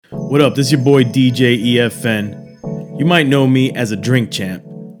What up? This is your boy DJ EFN. You might know me as a drink champ,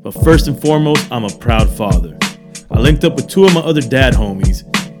 but first and foremost, I'm a proud father. I linked up with two of my other dad homies,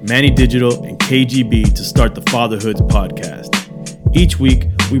 Manny Digital and KGB, to start the Fatherhoods podcast. Each week,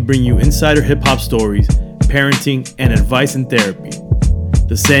 we bring you insider hip-hop stories, parenting, and advice and therapy.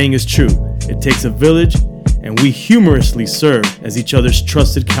 The saying is true, it takes a village, and we humorously serve as each other's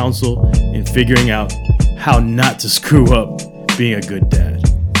trusted counsel in figuring out how not to screw up being a good dad.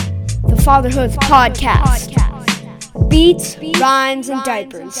 The Fatherhood Podcast. Beats, rhymes, and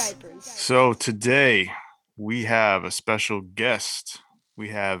diapers. So today we have a special guest. We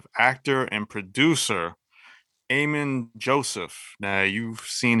have actor and producer Eamon Joseph. Now, you've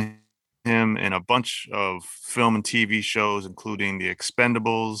seen him in a bunch of film and TV shows, including The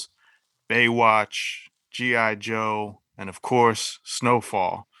Expendables, Baywatch, G.I. Joe, and of course,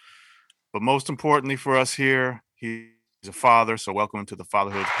 Snowfall. But most importantly for us here, he's a father, so welcome to the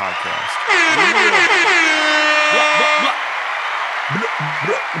Fatherhood Podcast.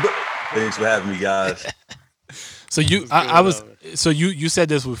 Thanks for having me, guys. So you said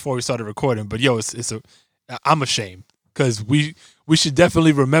this before we started recording, but I'm ashamed because we should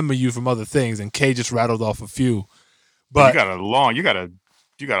definitely remember you from other things, and Kay just rattled off a few. But you got a long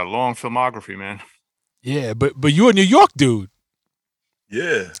filmography, man. Yeah, but you're a New York dude.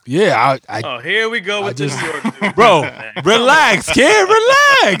 Yeah. Oh, here we go with this New York dude. Bro, relax, kid,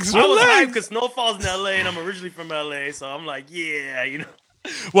 relax. I was hyped because Snowfall's in LA and I'm originally from LA, so I'm like, yeah, you know.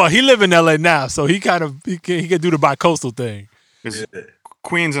 Well, he live in LA now, so he can do the bi-coastal thing. It's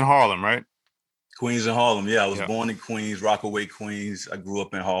Queens and Harlem, right? Queens and Harlem. Yeah, I was born in Queens, Rockaway, Queens. I grew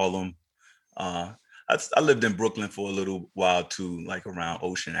up in Harlem. I lived in Brooklyn for a little while too, like around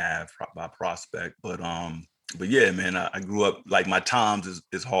Ocean Ave by Prospect. But yeah, man, I grew up, like my times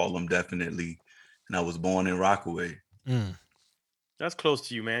is Harlem, definitely. And I was born in Rockaway. Mm. That's close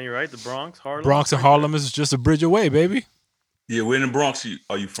to you, man. You're right. The Bronx, Harlem. Bronx and Harlem is just a bridge away, baby. Yeah, where in the Bronx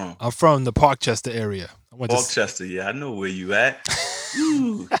are you from? I'm from the Parkchester area. Parkchester, yeah, I know where you at.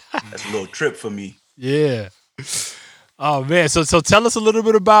 Ooh, that's a little trip for me. Yeah. Oh man, so tell us a little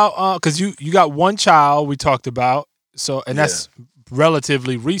bit about because you got one child we talked about, that's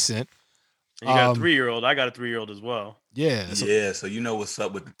relatively recent. And you got a 3-year-old. I got a 3-year-old as well. Yeah. So you know what's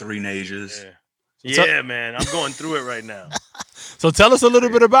up with the three-nagers. Yeah, man. I'm going through it right now. So tell us a little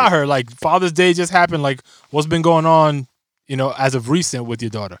bit about her. Like Father's Day just happened. Like what's been going on, as of recent with your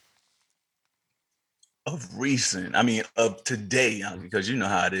daughter? Of recent, I mean, of today, because you know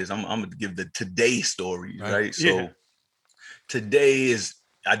how it is. I'm gonna give the today story, right? So today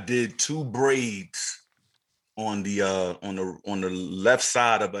I did 2 braids on the left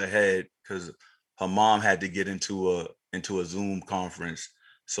side of her head because her mom had to get into a Zoom conference,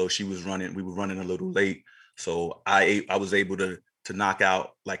 so we were running a little late, so I was able to knock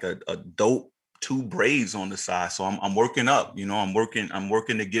out like a dope 2 braids on the side. So I'm working up, I'm working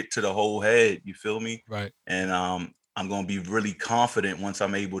to get to the whole head, you feel me? Right. And I'm going to be really confident once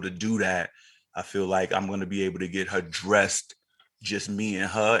I'm able to do that. I feel like I'm going to be able to get her dressed, just me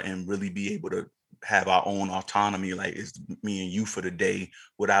and her, and really be able to have our own autonomy, like it's me and you for the day,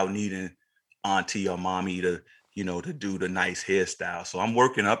 without needing auntie or mommy to do the nice hairstyle. So I'm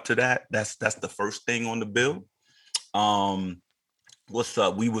working up to that. That's the first thing on the bill. What's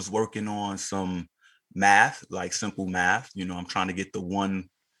up? We was working on some math, like simple math. I'm trying to get the 1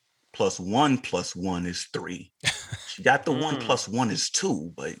 + 1 + 1 is 3. She got the 1 + 1 is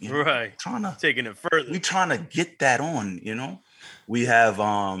 2, but right, taking it further. We trying to get that on. We have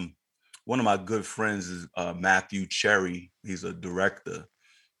one of my good friends is Matthew Cherry. He's a director.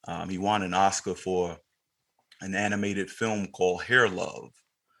 He won an Oscar for an animated film called Hair Love,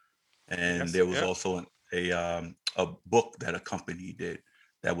 and there was also a book that accompanied it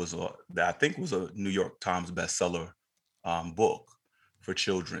that I think was a New York Times bestseller book for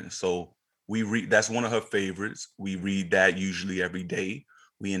children. So we read, that's one of her favorites. We read that usually every day.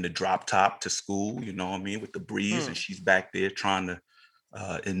 We in the drop top to school, with the breeze, and she's back there trying to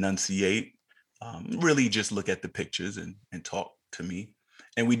enunciate, really just look at the pictures and talk to me.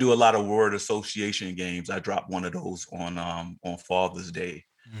 And we do a lot of word association games. I dropped one of those on Father's Day,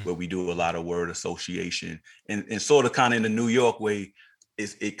 where we do a lot of word association, and sort of kind of in the New York way.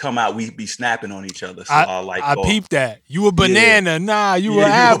 It come out, we be snapping on each other. So I peeped that. You a banana, you an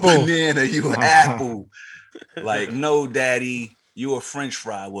apple. You a banana, you an apple. Like, no, daddy, you a French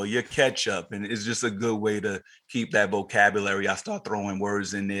fry. Well, you're ketchup. And it's just a good way to keep that vocabulary. I start throwing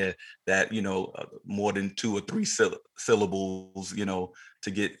words in there that, more than 2 or 3 syllables, to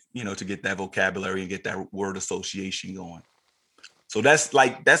get that vocabulary and get that word association going. So that's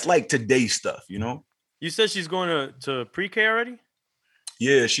like today's stuff, You said she's going to pre-K already?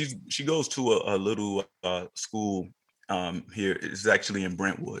 Yeah, she goes to a little school here. It's actually in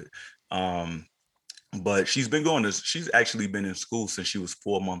Brentwood. But she's actually been in school since she was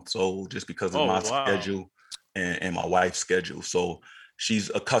 4 months old, just because of Oh, my wow. schedule and my wife's schedule. So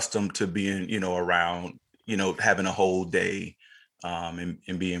she's accustomed to being, around, having a whole day, and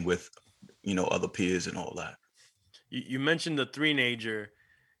being with, other peers and all that. You mentioned the three-nager.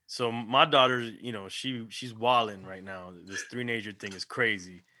 So my daughter, she's wilding right now. This three-nager thing is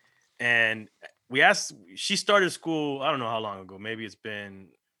crazy. And she started school, I don't know how long ago. Maybe it's been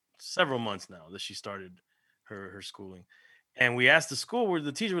several months now that she started her schooling. And we asked the school where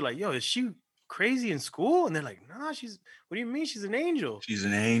the teacher was like, "Yo, is she crazy in school?" And they're like, "Nah, what do you mean she's an angel?" She's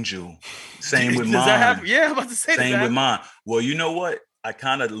an angel. Same with Does that happen? mine. Yeah, I'm about to say, does Same that with happen? mine. Well, you know what? I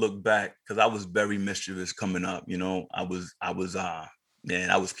kind of look back because I was very mischievous coming up. I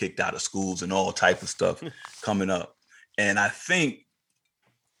was kicked out of schools and all type of stuff coming up. And I think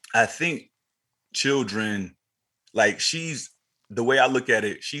children, like, the way I look at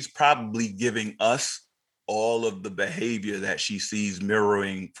it, she's probably giving us all of the behavior that she sees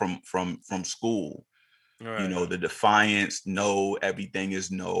mirroring from school. Right. The defiance, no, everything is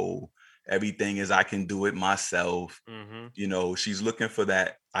no, everything is I can do it myself. Mm-hmm. She's looking for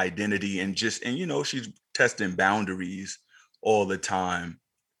that identity, and she's testing boundaries all the time.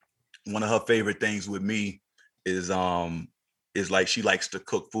 One of her favorite things with me is like, she likes to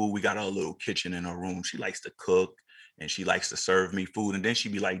cook food. We got a little kitchen in her room. She likes to cook and she likes to serve me food. And then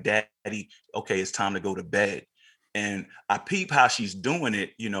she'd be like, "Daddy, okay, it's time to go to bed." And I peep how she's doing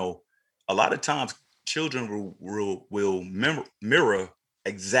it. A lot of times children will mirror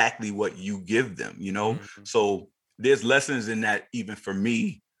exactly what you give them. Mm-hmm. So there's lessons in that, even for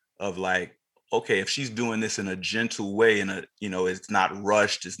me, of like, okay, if she's doing this in a gentle way, and it's not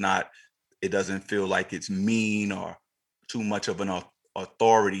rushed, it doesn't feel like it's mean or too much of an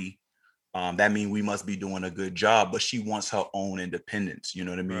authority. That means we must be doing a good job. But she wants her own independence. You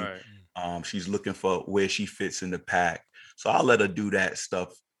know what I mean? Right. She's looking for where she fits in the pack. So I'll let her do that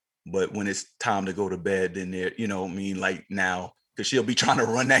stuff. But when it's time to go to bed, then there, like now, because she'll be trying to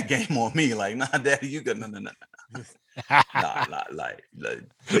run that game on me, like, "Nah, Daddy, you got no, nah, like Slow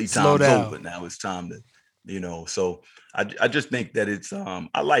playtime's down. over. Now it's time to. So I just think that it's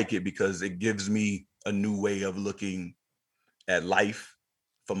I like it because it gives me a new way of looking at life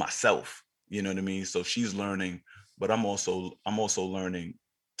for myself. You know what I mean? So she's learning, but I'm also learning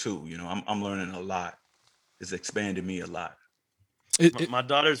too. I'm learning a lot. It's expanded me a lot. It, My, it, my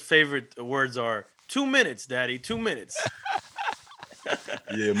daughter's favorite words are 2 minutes, Daddy. 2 minutes.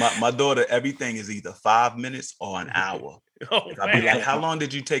 Yeah, my daughter, everything is either 5 minutes or an hour. Oh If I be like, man. "How long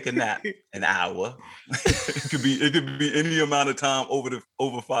did you take a nap?" An hour. it could be any amount of time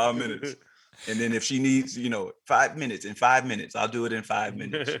over 5 minutes. And then if she needs, 5 minutes, in 5 minutes, I'll do it in 5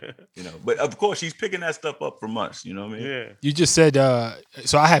 minutes. But of course she's picking that stuff up from us. You know what I mean? Yeah. you just said,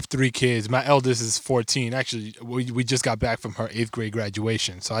 so I have 3 kids. My eldest is 14. Actually, we just got back from her 8th grade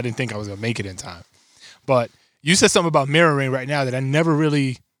graduation, so I didn't think I was going to make it in time. But you said something about mirroring right now that I never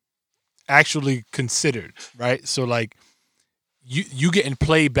really actually considered, right? So, like, you getting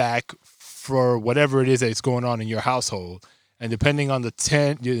playback for whatever it is that's going on in your household, and depending on the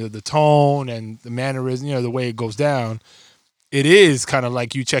tone and the mannerism, the way it goes down, it is kind of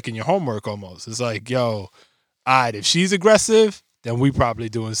like you checking your homework almost. It's like, yo, all right, if she's aggressive, then we probably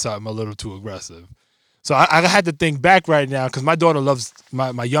doing something a little too aggressive. So I had to think back right now because my daughter loves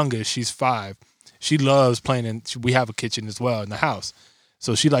my youngest. She's 5. She loves playing we have a kitchen as well in the house,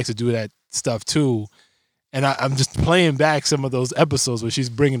 so she likes to do that stuff too. And I'm just playing back some of those episodes where she's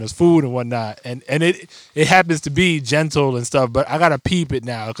bringing us food and whatnot, and it happens to be gentle and stuff. But I gotta peep it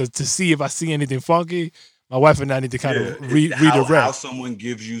now because to see if I see anything funky, my wife and I need to kind Yeah. of How redirect. someone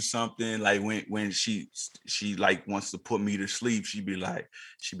gives you something, like when she like wants to put me to sleep, she'd be like,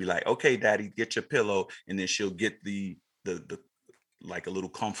 "Okay, Daddy, get your pillow," and then she'll get the like a little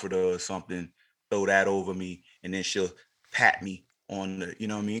comforter or something, throw that over me, and then she'll pat me on the, you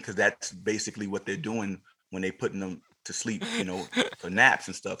know what I mean? Because that's basically what they're doing when they putting them to sleep, for naps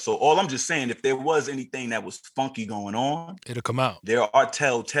and stuff. So all I'm just saying, if there was anything that was funky going on, It'll come out. there are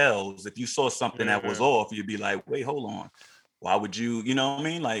telltales. If you saw something that was Yeah. off, you'd be like, "Wait, hold on. Why would you?" You know what I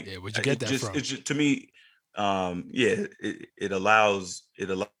mean? Like, Yeah, where'd you get that from? it's just, to me, yeah, it allows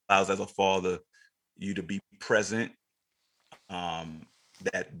as a father you to be present. Um,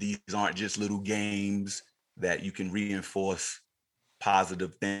 that these aren't just little games, that you can reinforce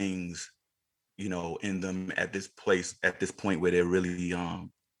positive things, in them at this point where they're really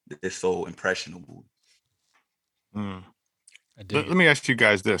they're so impressionable. Mm. I Let, dig let it. me ask you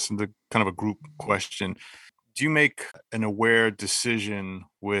guys this, and the kind of a group question. do you make an aware decision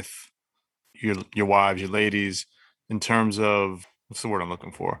with your wives, your ladies, in terms of, what's the word I'm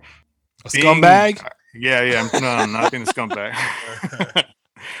looking for? A scumbag? Yeah. No, not being a scumbag.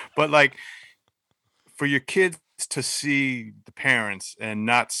 But like, for your kids to see the parents and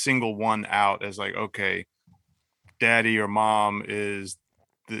not single one out as like, okay, daddy or mom is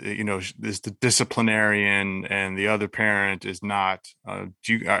is the disciplinarian and the other parent is not. Are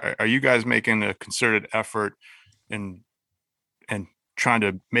you guys making a concerted effort and trying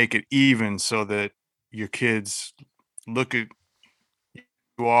to make it even so that your kids look at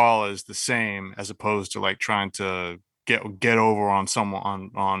you all as the same, as opposed to like trying to get over on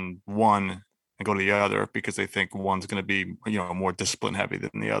someone on one and go to the other because they think one's going to be more discipline heavy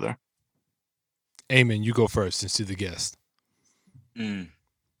than the other? Eamon, you go first since you're the guest. Mm.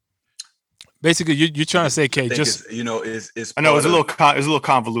 Basically, you're trying to say, Kay, just it's. I know it was a little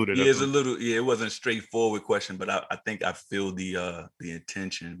convoluted. Yeah, it wasn't a straightforward question, but I think I feel the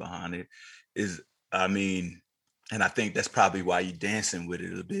intention behind it. I mean, and I think that's probably why you're dancing with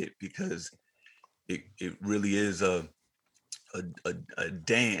it a bit, because it really is a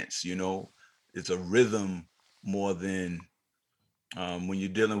dance. It's a rhythm more than when you're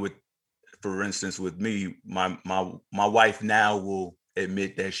dealing with, for instance, with me, my wife now will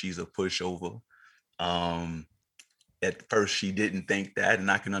admit that she's a pushover. At first she didn't think that, and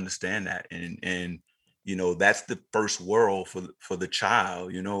I can understand that. And that's the first world for the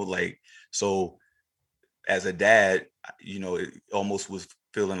child, like, so as a dad, it almost was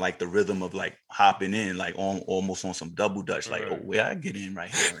feeling like the rhythm of like hopping in, like almost on some double dutch, like, oh, where I get in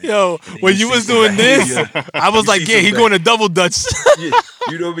right here. Yo, when you was doing this, I was like, yeah, he going to double dutch. Yeah,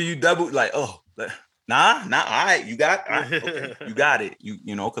 when you double, like, oh, nah, all right, you got it. Okay, you got it.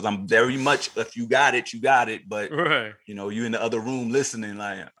 Because I'm very much, if you got it, you got it. But right, you in the other room listening,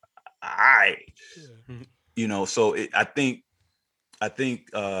 like, all right. So I think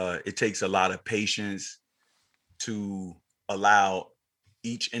it takes a lot of patience to allow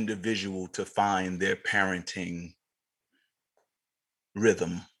each individual to find their parenting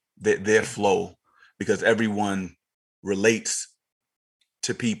rhythm, their flow, because everyone relates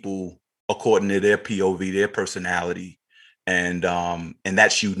to people according to their POV, their personality, and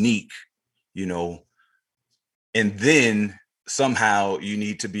that's unique, and then somehow you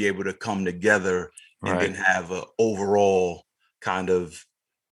need to be able to come together and then have an overall kind of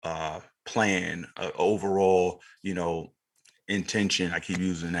plan, overall, intention. I keep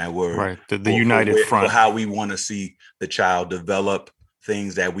using that word. Right. The united front. For how we want to see the child develop,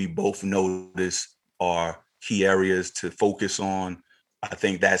 things that we both notice are key areas to focus on. I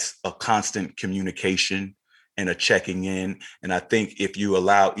think that's a constant communication and a checking in. And I think if you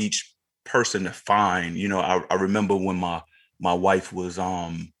allow each person to find, I remember when my wife was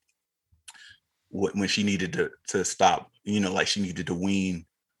when she needed to stop, like she needed to wean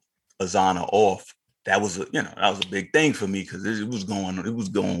Azana off. That was a big thing for me, because it was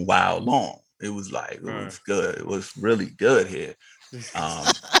going wild long. It was like, it was good. It was really good here. Come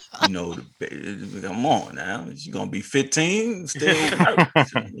on now, she's gonna be 15 still.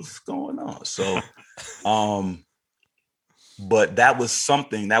 What's going on? So, but that was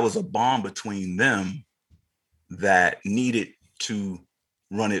something, that was a bond between them that needed to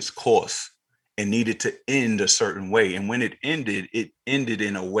run its course and needed to end a certain way. And when it ended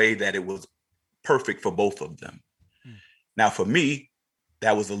in a way that it was perfect for both of them. Now, for me,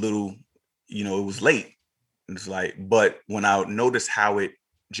 that was a little, it was late. It's like, but when I noticed how it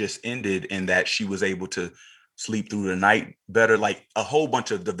just ended and that she was able to sleep through the night better, like a whole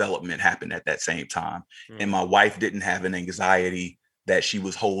bunch of development happened at that same time. And my wife didn't have an anxiety that she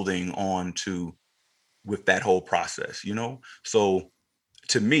was holding on to with that whole process, So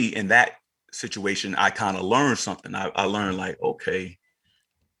to me, in that situation, I kind of learned something. I learned, like, okay,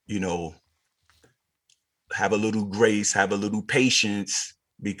 have a little grace, have a little patience,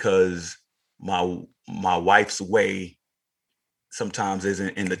 because my wife's way sometimes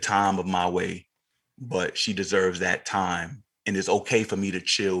isn't in the time of my way, but she deserves that time. And it's okay for me to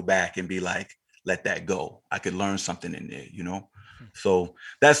chill back and be like, let that go. I could learn something in there, So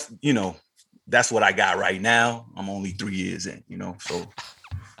that's what I got right now. I'm only 3 years in, so.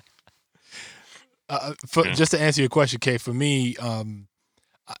 Just to answer your question, Kay, for me,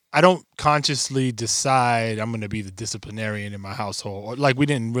 I don't consciously decide I'm going to be the disciplinarian in my household, or like we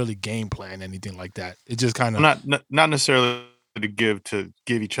didn't really game plan anything like that. It just kind of not necessarily to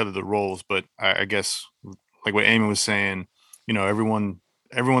give each other the roles, but I guess like what Amy was saying, everyone's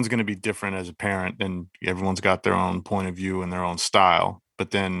going to be different as a parent, and everyone's got their own point of view and their own style,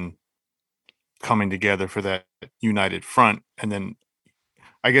 but then coming together for that united front, and then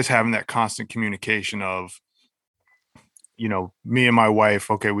I guess having that constant communication of, you know, me and my wife,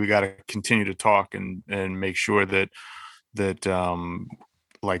 okay, we got to continue to talk and make sure that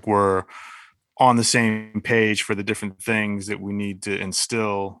like we're on the same page for the different things that we need to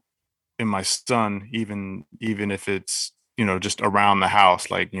instill in my son, even if it's, you know, just around the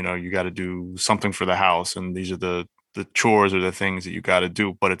house. Like, you know, you got to do something for the house, and these are the chores or the things that you got to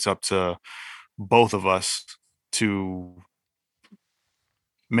do, but it's up to both of us to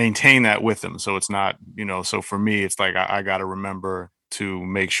maintain that with them. So it's not, you know, so for me, it's like I got to remember to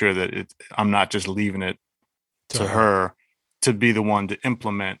make sure that I'm not just leaving it to her to be the one to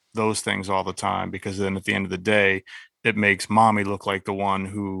implement those things all the time, because then at the end of the day, it makes mommy look like the one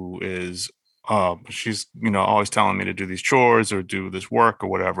who is she's, you know, always telling me to do these chores or do this work or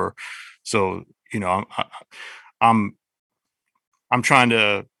whatever. So, you know, I'm I'm trying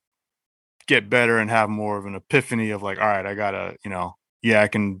to get better and have more of an epiphany of like, all right, I gotta, you know, yeah, I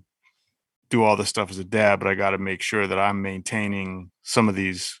can do all this stuff as a dad, but I got to make sure that I'm maintaining some of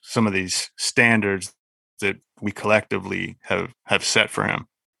these standards that we collectively have set for him.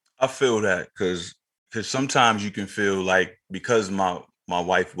 I feel that because sometimes you can feel like, because my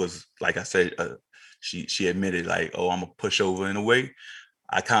wife was, like I said, she admitted like, oh, I'm a pushover in a way.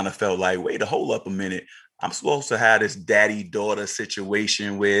 I kind of felt like, wait, hold up a minute. I'm supposed to have this daddy-daughter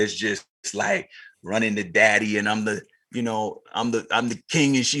situation where it's just like running to daddy, and I'm the, you know, I'm the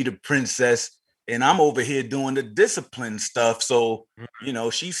king and she the princess, and I'm over here doing the discipline stuff. So, you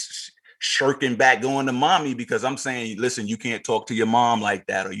know, she's shirking back going to mommy because I'm saying, listen, you can't talk to your mom like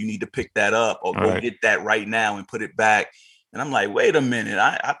that, or you need to pick that up, or go get that right now and put it back. And I'm like, wait a minute,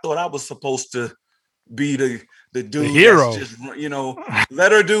 I thought I was supposed to be the dude, the hero, that's just, you know,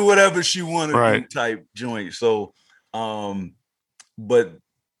 let her do whatever she want to do type joint. So, but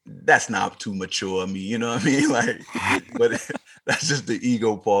that's not too mature of me, you know what I mean? Like, but that's just the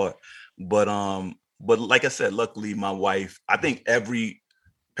ego part. But like I said, luckily my wife, I think every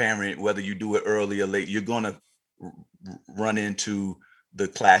parent, whether you do it early or late, you're gonna run into the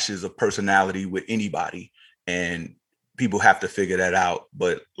clashes of personality with anybody, and people have to figure that out.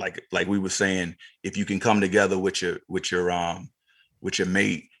 But like we were saying, if you can come together with your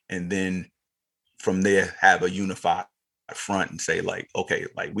mate, and then from there have a unified front and say like, okay,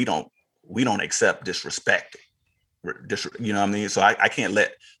 like we don't accept disrespect. You know what I mean? So I can't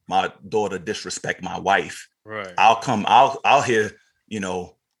let my daughter disrespect my wife. Right. I'll hear, you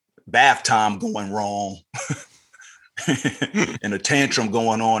know, bath time going wrong and a tantrum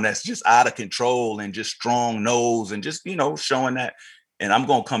going on that's just out of control, and just strong nose, and just, you know, showing that. And I'm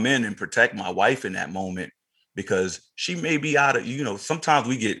going to come in and protect my wife in that moment, because she may be out of, you know, sometimes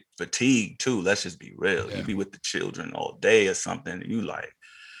we get fatigued too. Let's just be real. Yeah. You be with the children all day or something, and you like,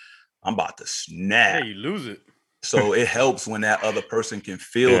 I'm about to snap. Yeah, you lose it. So it helps when that other person can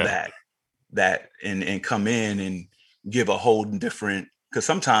feel that and come in and give a whole different, because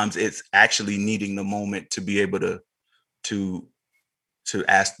sometimes it's actually needing the moment to be able to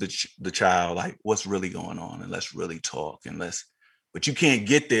ask the child like, what's really going on, and let's really talk, and but you can't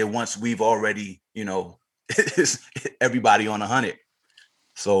get there once we've already, you know, it's everybody on 100.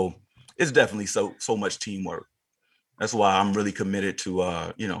 So it's definitely so much teamwork. That's why I'm really committed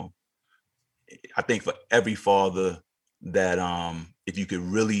to you know, I think for every father that if you could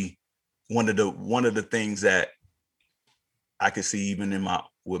really, one of the things that I could see even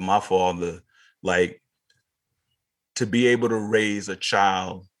with my father, like, to be able to raise a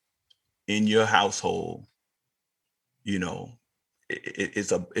child in your household, you know,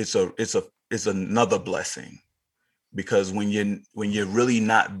 it's another blessing, because when you're really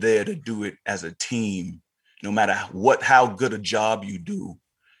not there to do it as a team, no matter how good a job you do,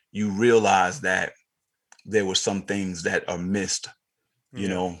 you realize that there were some things that are missed, you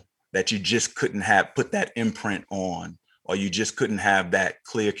know, that you just couldn't have put that imprint on, or you just couldn't have that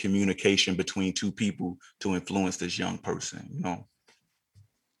clear communication between two people to influence this young person, you know.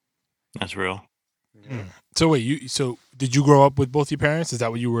 That's real. Yeah. So wait, so did you grow up with both your parents? Is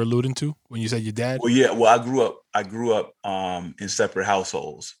that what you were alluding to when you said your dad? Well, yeah. Well, I grew up in separate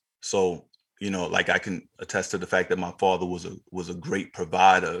households. So, you know, like, I can attest to the fact that my father was a great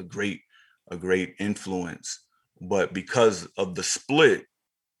provider, a great influence. But because of the split,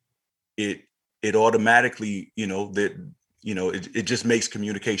 it automatically, you know, it just makes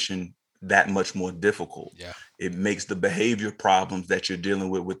communication that much more difficult. Yeah. It makes the behavior problems that you're dealing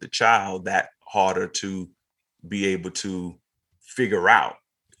with the child that harder to be able to figure out,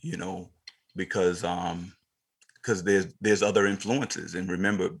 you know, because there's other influences. And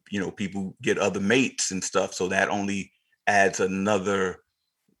remember, you know, people get other mates and stuff, so that only adds another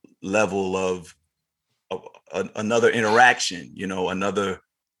level of another interaction, you know, another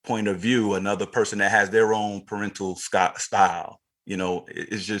point of view, another person that has their own parental style. You know,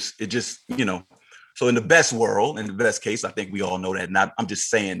 it just, you know, so in the best world, in the best case, I think we all know that. And I'm just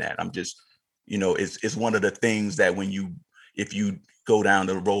saying that. I'm just, you know, it's one of the things that if you go down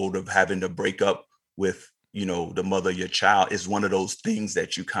the road of having to break up with, you know, the mother of your child, it's one of those things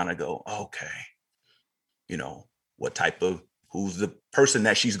that you kind of go, okay, you know, who's the person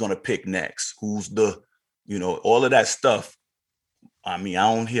that she's going to pick next? Who's the, you know, all of that stuff. I mean,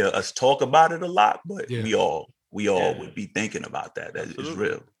 I don't hear us talk about it a lot, but we all would be thinking about that. That is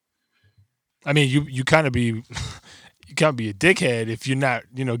real. I mean, you kind of be you can't be a dickhead if you're not,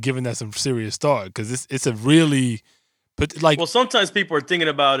 you know, giving that some serious thought, because it's a really, but like, well, sometimes people are thinking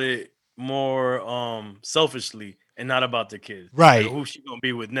about it more selfishly and not about the kids, right? Like, who she gonna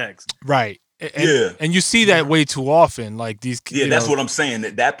be with next, right? And you see that way too often, like these. Yeah, that's what I'm saying.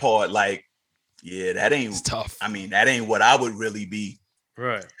 That part, like, yeah, that ain't it's tough. I mean, that ain't what I would really be.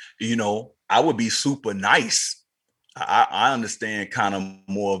 Right. You know, I would be super nice. I understand kind of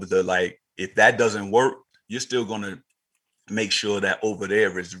more of the, like, if that doesn't work, you're still going to make sure that over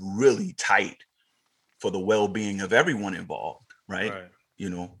there is really tight for the well-being of everyone involved. Right. You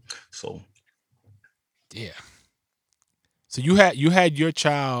know, so. Yeah. So you had your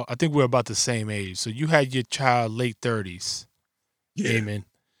child, I think we're about the same age. So you had your child late 30s. Yeah. Amen.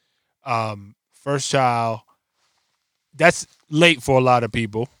 First child, that's late for a lot of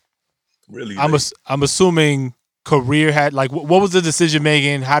people. Really I'm assuming career had, like, what was the decision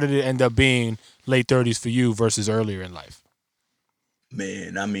making? How did it end up being late 30s for you versus earlier in life?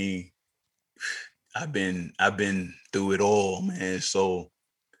 Man, I mean, I've been through it all, man. So,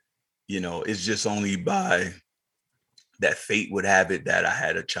 you know, it's just only by that fate would have it that I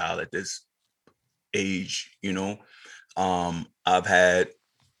had a child at this age, you know. I've had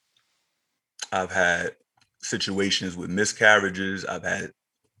situations with miscarriages. I've had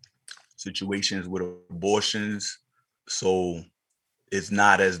situations with abortions. So it's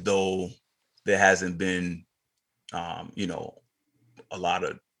not as though there hasn't been, you know, a lot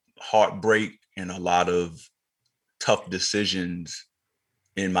of heartbreak and a lot of tough decisions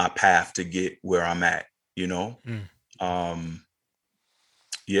in my path to get where I'm at, you know?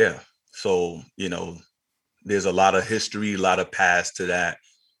 Yeah. So, you know, there's a lot of history, a lot of past to that.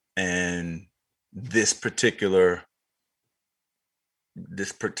 And this particular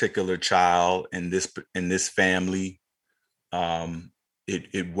child and this family,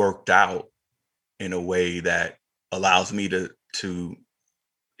 it worked out in a way that allows me to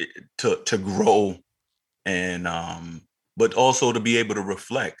grow, and but also to be able to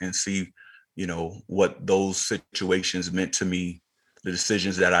reflect and see, you know, what those situations meant to me, the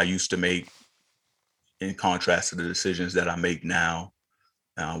decisions that I used to make in contrast to the decisions that I make now.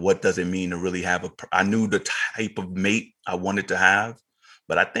 What does it mean to really have I knew the type of mate I wanted to have,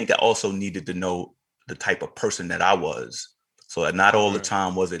 but I think I also needed to know the type of person that I was. So that not all the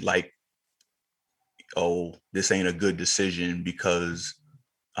time was it like, oh, this ain't a good decision because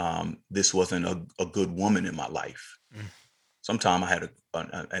this wasn't a good woman in my life. Sometimes I had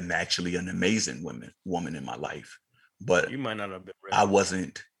actually an amazing woman in my life, but you might not have been ready. I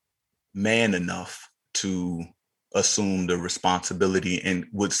wasn't man enough to assume the responsibility. And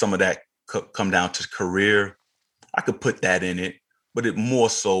would some of that come down to career? I could put that in it, but it more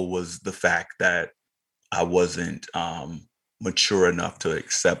so was the fact that I wasn't mature enough to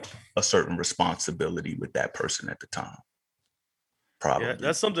accept a certain responsibility with that person at the time. Probably. Yeah,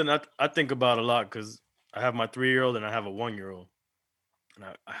 that's something I think about a lot, because I have my 3-year-old and I have a 1-year-old, and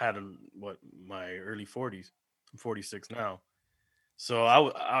I had my early 40s. I'm 46 now, so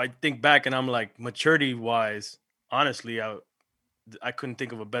I think back and I'm like, maturity wise, honestly, I couldn't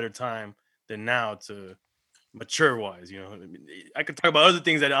think of a better time than now to mature wise. You know, I mean, I could talk about other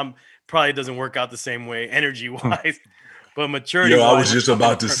things that I'm probably doesn't work out the same way energy wise, but maturity. I was just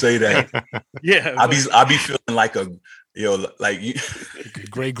about to say that. Yeah, I be feeling like like you,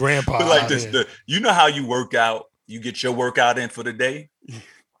 great grandpa. But like this, you know how you work out, you get your workout in for the day.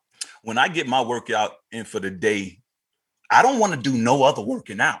 When I get my workout in for the day, I don't want to do no other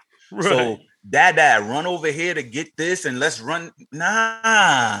working out. Right. So dad, run over here to get this and let's run.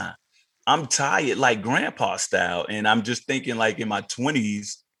 Nah, I'm tired, like grandpa style. And I'm just thinking, like, in my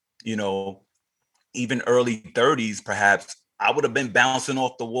 20s, you know, even early 30s, perhaps I would have been bouncing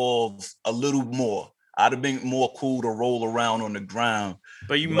off the walls a little more. I'd have been more cool to roll around on the ground.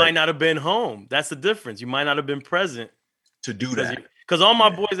 But you might not have been home. That's the difference. You might not have been present to do that. Because all my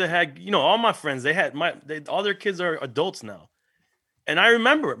boys that had, you know, all my friends, all their kids are adults now. And I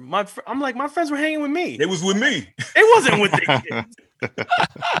remember my friends were hanging with me. It was with me. It wasn't with the kids.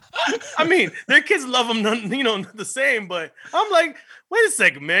 I mean, their kids love them, the same. But I'm like, wait a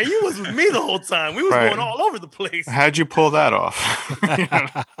second, man. You was with me the whole time. We was Right. going all over the place. How'd you pull that off?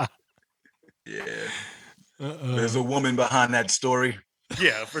 Yeah. There's a woman behind that story.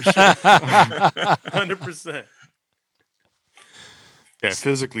 Yeah, for sure. 100%. Yeah,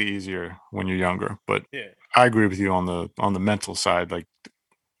 physically easier when you're younger, but Yeah. I agree with you on the mental side. Like,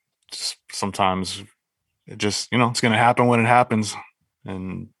 just sometimes it just it's gonna happen when it happens,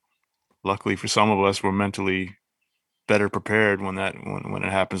 and luckily for some of us, we're mentally better prepared when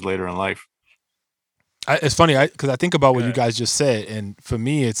it happens later in life. It's funny because I think about what you guys just said, and for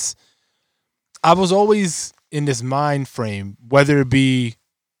me, I was always in this mind frame, whether it be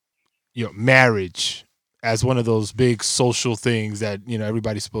marriage as one of those big social things that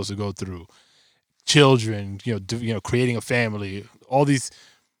everybody's supposed to go through, children, creating a family, all these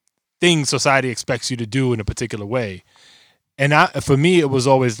things society expects you to do in a particular way. And for me, it was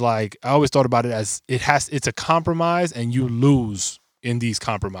always like, I always thought about it as it's a compromise, and you lose in these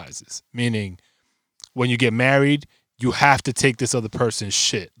compromises. Meaning, when you get married, you have to take this other person's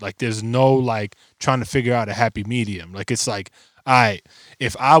shit. Like, there's no like trying to figure out a happy medium. Like, it's like, all right,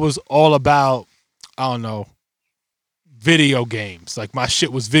 if I was all about, I don't know, video games, like my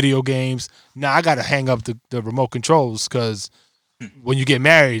shit was video games, now I got to hang up the remote controls, because when you get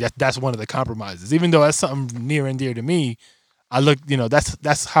married, that's one of the compromises. Even though that's something near and dear to me, I look,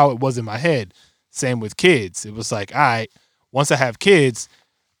 that's how it was in my head. Same with kids. It was like, all right, once I have kids,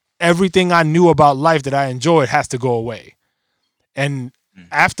 everything I knew about life that I enjoyed has to go away. And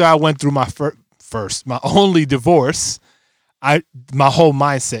after I went through my my only divorce, my whole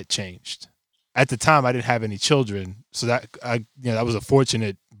mindset changed. At the time, I didn't have any children, so that that was a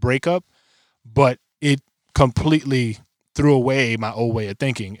fortunate breakup, but it completely threw away my old way of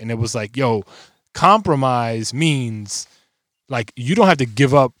thinking. And it was like, compromise means like you don't have to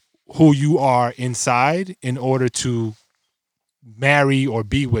give up who you are inside in order to marry or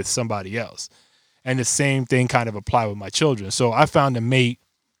be with somebody else. And the same thing kind of applied with my children. So I found a mate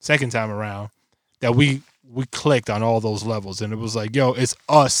second time around that we clicked on all those levels. And it was like, it's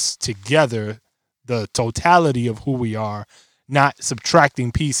us together, the totality of who we are, not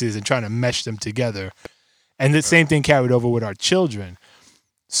subtracting pieces and trying to mesh them together. And the same thing carried over with our children.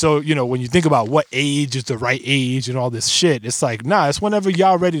 So, when you think about what age is the right age and all this shit, it's like, nah, it's whenever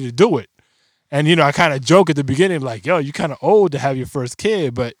y'all ready to do it. And, I kind of joke at the beginning, like, you're kind of old to have your first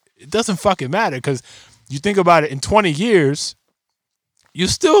kid, but it doesn't fucking matter, because you think about it, in 20 years, you're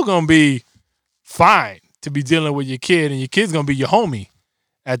still going to be fine to be dealing with your kid, and your kid's going to be your homie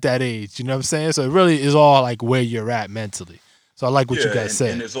at that age. You know what I'm saying? So it really is all like where you're at mentally. So I like what you guys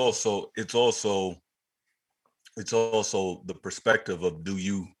said. And it's also the perspective of, do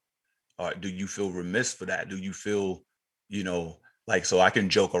you feel remiss for that? Do you feel, like, so I can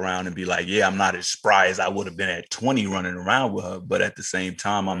joke around and be like, yeah, I'm not as spry as I would have been at 20 running around with her, but at the same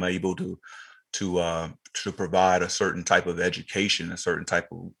time, I'm able to provide a certain type of education, a certain type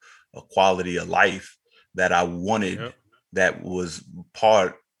of a quality of life that I wanted, that was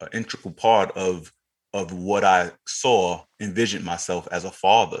an integral part of what I envisioned myself as a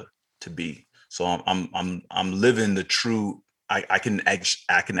father to be. So I'm living the true. I can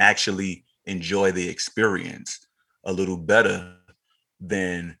actually enjoy the experience a little better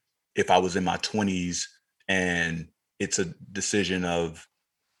than if I was in my 20s and it's a decision of,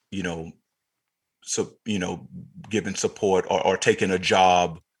 giving support or taking a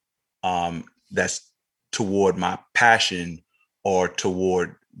job that's toward my passion or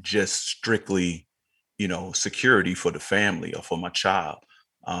toward just strictly, security for the family or for my child.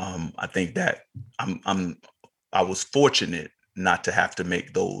 I think that I was fortunate not to have to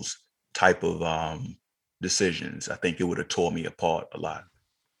make those type of decisions. I think it would have tore me apart a lot.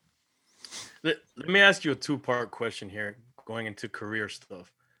 Let me ask you a two-part question here, going into career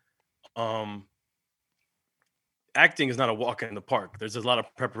stuff. Acting is not a walk in the park. There's a lot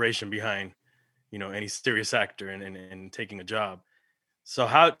of preparation behind, any serious actor and taking a job. So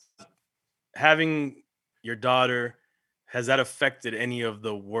how having your daughter, has that affected any of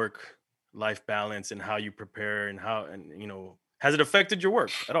the work life balance and how you prepare and has it affected your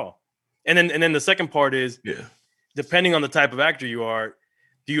work at all? And then the second part is, depending on the type of actor you are,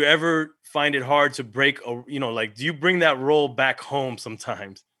 do you ever find it hard to break do you bring that role back home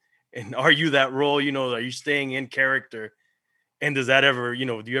sometimes? And are you that role, are you staying in character? And does that ever,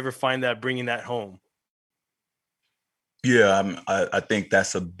 do you ever find that bringing that home? Yeah, I think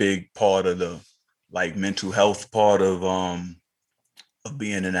that's a big part of the mental health part of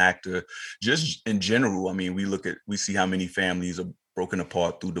being an actor. Just in general, I mean, we see how many families are broken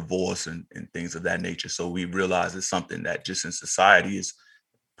apart through divorce and things of that nature. So we realize it's something that just in society is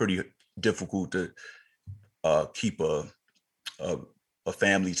pretty difficult to keep a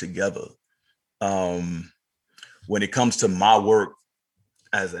family together. When it comes to my work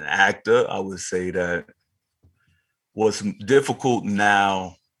as an actor, I would say that what's difficult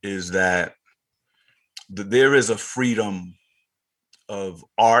now is that there is a freedom of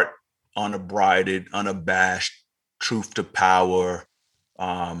art, unabridged, unabashed, truth to power,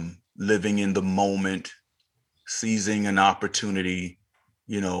 living in the moment, seizing an opportunity,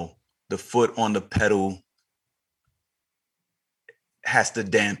 the foot on the pedal has to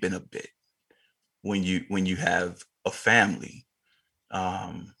dampen a bit when you have a family.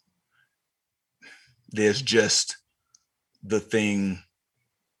 There's just the thing.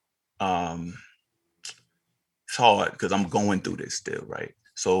 It's hard because I'm going through this still, right?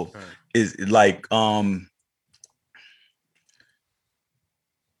 So it's like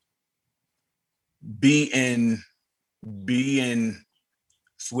be in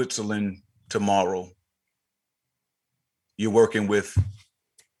Switzerland tomorrow. You're working with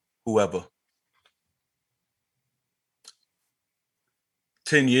whoever.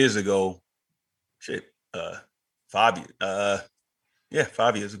 10 years ago, 5 years.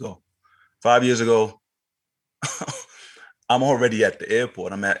 5 years ago. 5 years ago, I'm already at the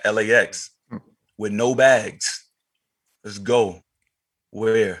airport. I'm at LAX with no bags. Let's go.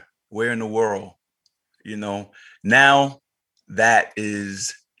 Where in the world? Now that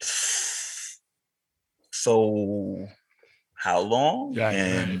is so how long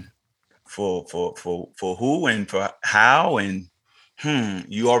and for who and for how and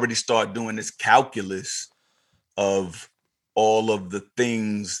you already start doing this calculus of all of the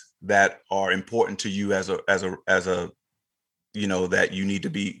things that are important to you as a that you need to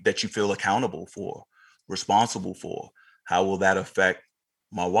be, that you feel accountable for, responsible for. How will that affect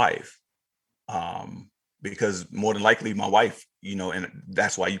my wife? Because more than likely my wife, and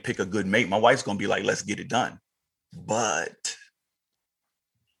that's why you pick a good mate. My wife's going to be like, let's get it done. But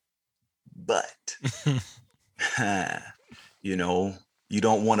you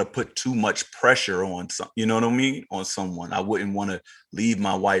don't want to put too much pressure on on someone. I wouldn't want to leave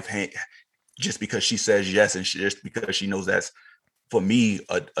my wife just because she says yes and just because she knows that's for me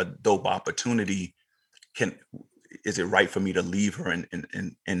a dope opportunity. Is it right for me to leave her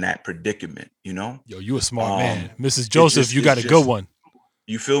in that predicament? Yo, you a smart man. Mrs. Joseph, you got a good one.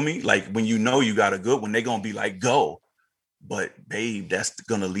 You feel me? Like when you got a good one, they're gonna be like, go. But babe, that's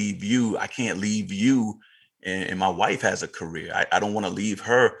gonna leave you. I can't leave you. And my wife has a career. I don't want to leave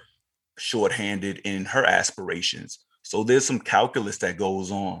her shorthanded in her aspirations. So there's some calculus that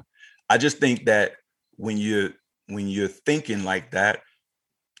goes on. I just think that when you're thinking like that,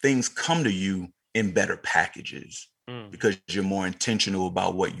 things come to you in better packages because you're more intentional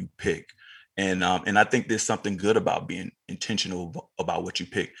about what you pick. And I think there's something good about being intentional about what you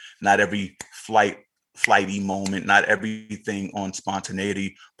pick. Not every flighty moment, not everything on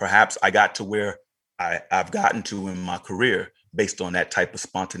spontaneity. Perhaps I got to where I've gotten to in my career based on that type of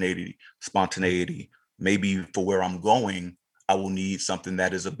spontaneity. Maybe for where I'm going, I will need something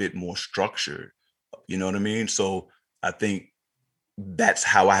that is a bit more structured. You know what I mean? So I think that's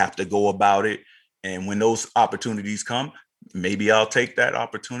how I have to go about it. And when those opportunities come, maybe I'll take that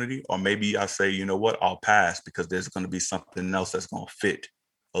opportunity, or maybe I'll say, you know what, I'll pass because there's going to be something else that's going to fit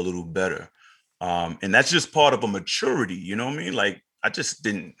a little better. And that's just part of a maturity. You know what I mean? Like I just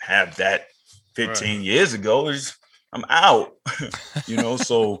didn't have that 15 years ago. I'm out,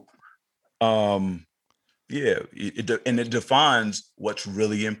 so it defines what's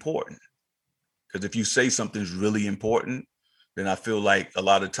really important. Because if you say something's really important, then I feel like a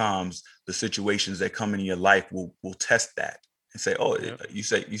lot of times the situations that come in your life will test that and say, "Oh, you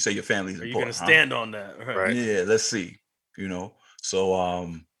say your family's important. Are you going to stand on that?" Right. Yeah, let's see.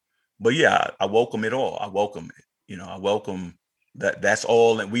 So, but yeah, I welcome it all. I welcome it. I welcome that. That's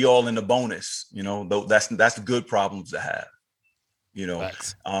all, and we all in the bonus. That's good problems to have.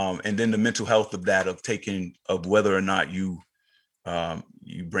 And then the mental health of that, of whether or not you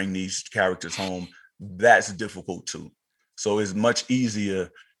bring these characters home, that's difficult too. So it's much easier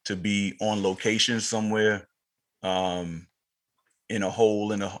to be on location somewhere, in a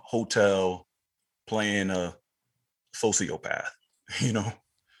hotel, playing a sociopath.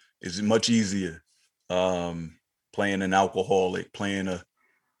 It's much easier playing an alcoholic, playing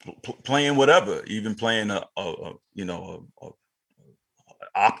whatever, even playing a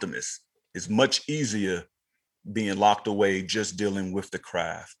optimist. It's much easier being locked away, just dealing with the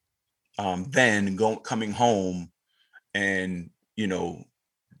craft, than coming home and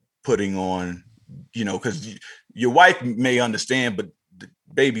putting on, because your wife may understand, but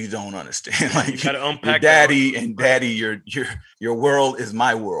babies don't understand. You Like gotta your unpack that. daddy and daddy, your world is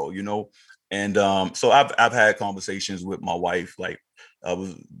my world, you know. And so I've had conversations with my wife. Like I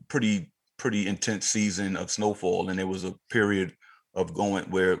was pretty intense season of Snowfall, and there was a period of going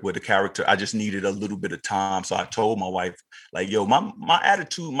where the character, I just needed a little bit of time. So I told my wife, like, yo, my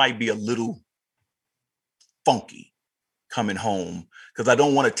attitude might be a little funky coming home because I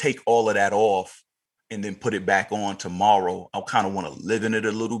don't want to take all of that off and then put it back on tomorrow. I kind of want to live in it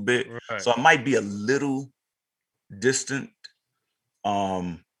a little bit. Right. So I might be a little distant.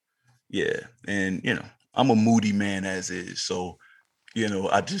 Yeah. And you know, I'm a moody man as is. So, you know,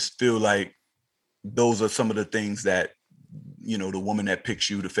 I just feel like those are some of the things that, you know, the woman that picks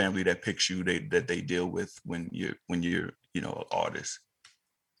you, the family that picks you, that they deal with when you're, you know, an artist.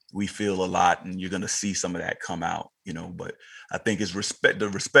 We feel a lot, and you're gonna see some of that come out, you know. But I think it's the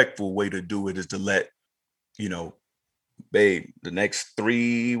respectful way to do it is to let, you know, babe, the next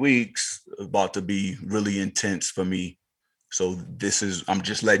 3 weeks about to be really intense for me. So I'm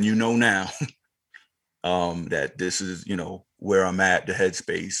just letting you know now, that this is, you know, where I'm at, the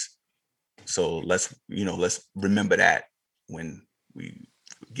headspace. So let's remember that when we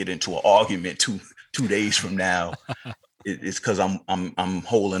get into an argument 2 days from now. It's because I'm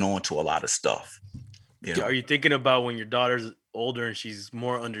holding on to a lot of stuff. You know? Are you thinking about when your daughter's older and she's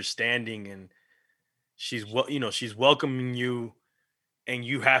more understanding and she's welcoming you, and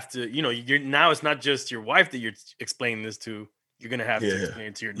you have to, you're now, it's not just your wife that you're explaining this to, you're gonna have to Yeah, explain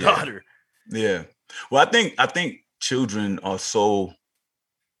it to your yeah, daughter. yeah. Well, I think children are so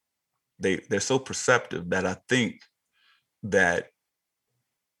they're so perceptive that I think that,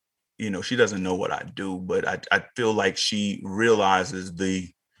 you know, she doesn't know what I do, but I feel like she realizes the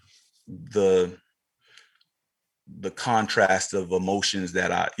the contrast of emotions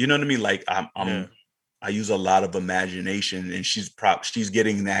that you know what I mean? Like Yeah. I use a lot of imagination, and she's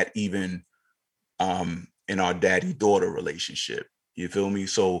getting that even in our daddy daughter relationship. You feel me?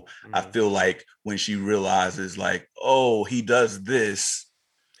 So I Mhm. feel like when she realizes, like, oh, he does this,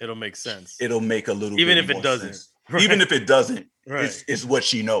 It'll make sense. it'll make a little Even bit if it more doesn't. sense. Even Right. if it doesn't, Right. it's what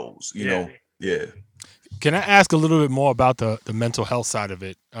she knows, you Yeah. know? Yeah. Can I ask a little bit more about the mental health side of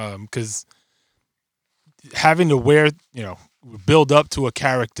it? Because having to build up to a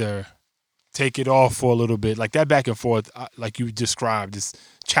character, take it off for a little bit, like that back and forth, like you described, is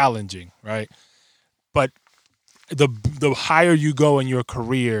challenging, right? But the higher you go in your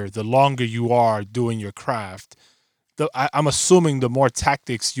career, the longer you are doing your craft. I'm assuming the more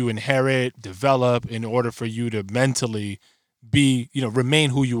tactics you inherit, develop in order for you to mentally remain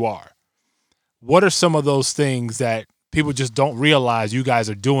who you are. What are some of those things that people just don't realize you guys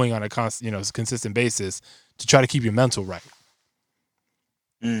are doing on a consistent basis to try to keep your mental right?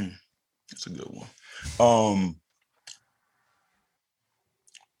 That's a good one.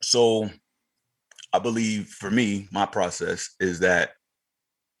 So I believe, for me, my process is that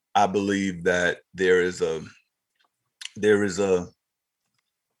I believe that there is a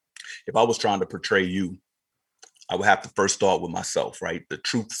if I was trying to portray you, I would have to first start with myself, right? The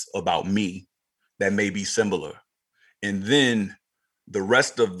truths about me that may be similar. And then the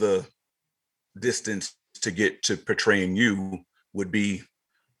rest of the distance to get to portraying you would be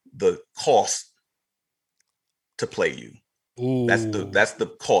the cost to play you. Ooh. That's the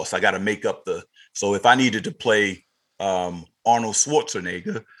cost. I got to make up the. So if I needed to play Arnold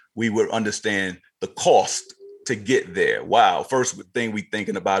Schwarzenegger, we would understand the cost to get there. Wow. First thing we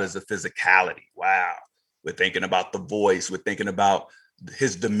thinking about is the physicality. Wow. We're thinking about the voice. We're thinking about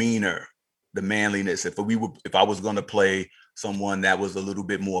his demeanor, the manliness. If I was going to play someone that was a little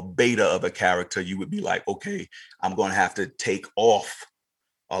bit more beta of a character, you would be like, okay, I'm going to have to take off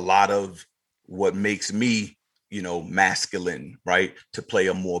a lot of what makes me, you know, masculine, right, to play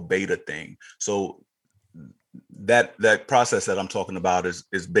a more beta thing. So that process that I'm talking about is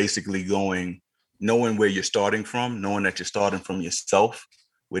basically knowing where you're starting from, knowing that you're starting from yourself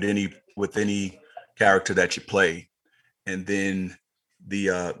with any character that you play, and then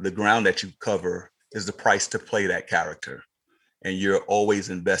the ground that you cover is the price to play that character, and you're always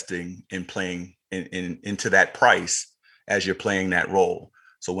investing in playing into that price as you're playing that role.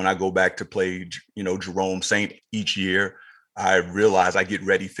 So when I go back to play, you know, Jerome Saint each year, I realize I get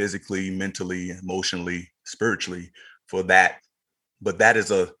ready physically, mentally, emotionally, spiritually for that. But that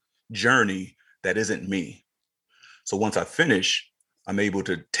is a journey that isn't me. So once I finish, I'm able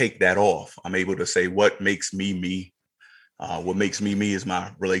to take that off. I'm able to say what makes me me. What makes me me is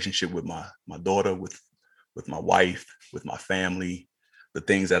my relationship with my daughter, with my wife, with my family, the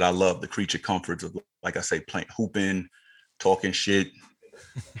things that I love, the creature comforts of, like I say, playing, hooping, talking shit,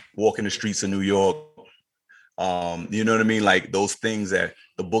 walking the streets of New York, You know what I mean? Like those things, that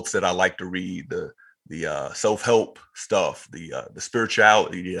the books that I like to read, the self-help stuff, the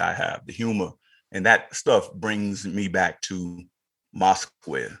spirituality that I have, the humor, and that stuff brings me back to my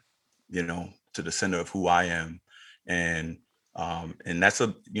square, you know, to the center of who I am. And that's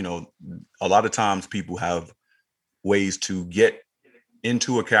a lot of times people have ways to get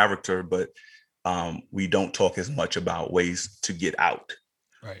into a character, but we don't talk as much about ways to get out.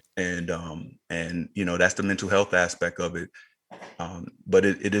 Right. And that's the mental health aspect of it. But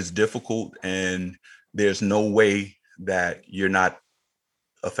it is difficult, and there's no way that you're not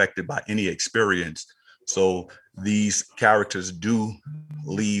affected by any experience. So these characters do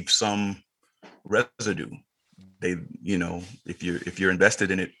leave some residue. They, if you're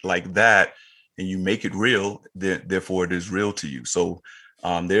invested in it like that and you make it real, therefore it is real to you. So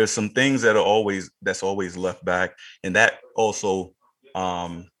there's some things that's always left back. And that also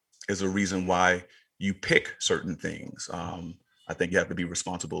is a reason why you pick certain things. I think you have to be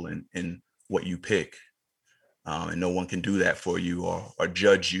responsible in what you pick. And no one can do that for you or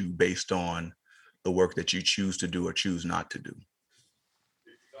judge you based on the work that you choose to do or choose not to do.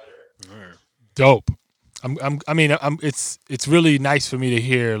 Dope. It's really nice for me to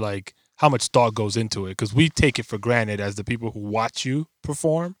hear like how much thought goes into it, because we take it for granted as the people who watch you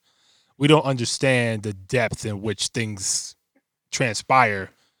perform. We don't understand the depth in which things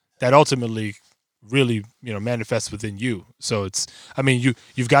transpire that ultimately really, manifests within you. So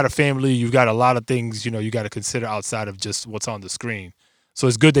you've got a family, you've got a lot of things, you got to consider outside of just what's on the screen. So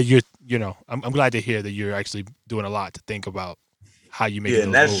it's good that I'm glad to hear that you're actually doing a lot to think about how you make it. Yeah,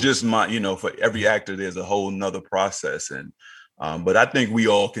 and that's just my, for every actor, there's a whole nother process. And but I think we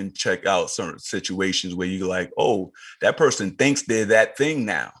all can check out certain situations where you're like, oh, that person thinks they're that thing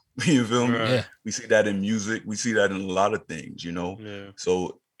now. You feel me? Yeah. We see that in music. We see that in a lot of things, Yeah.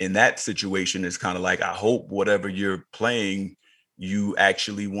 So in that situation, it's kind of like, I hope whatever you're playing, you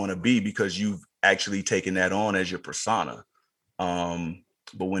actually want to be, because you've actually taken that on as your persona.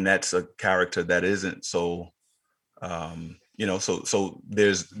 But when that's a character that isn't, so but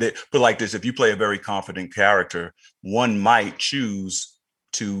like this, if you play a very confident character, one might choose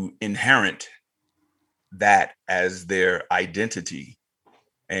to inherit that as their identity,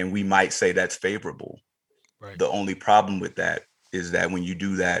 and we might say that's favorable. Right. The only problem with that is that when you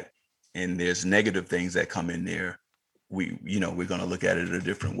do that and there's negative things that come in there, we're going to look at it in a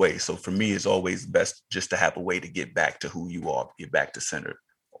different way. So for me, it's always best just to have a way to get back to who you are, get back to center,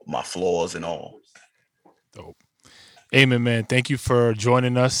 my flaws and all. Dope. Amen, man. Thank you for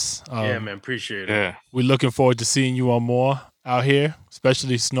joining us. Yeah, man. Appreciate it. Yeah. We're looking forward to seeing you on more out here,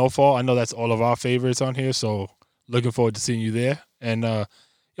 especially Snowfall. I know that's all of our favorites on here, so looking forward to seeing you there. And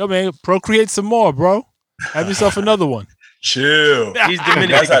yo, man, procreate some more, bro. Have yourself another one. Chill. He's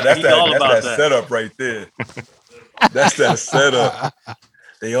Dominican. That's all about that setup right there. That's that setup.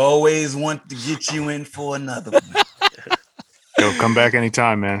 They always want to get you in for another one. Yo, come back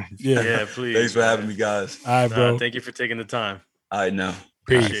anytime, man. Yeah, please. Thanks for having me, guys. All right, bro. Thank you for taking the time. I know.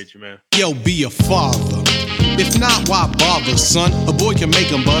 Appreciate you, man. Yo, be a father. If not, why bother, son? A boy can make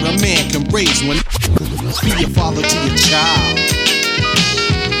them, but a man can raise one. Be a father to your child.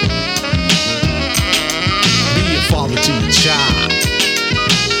 Be a father to your child.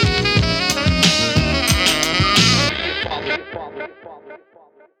 Be a father.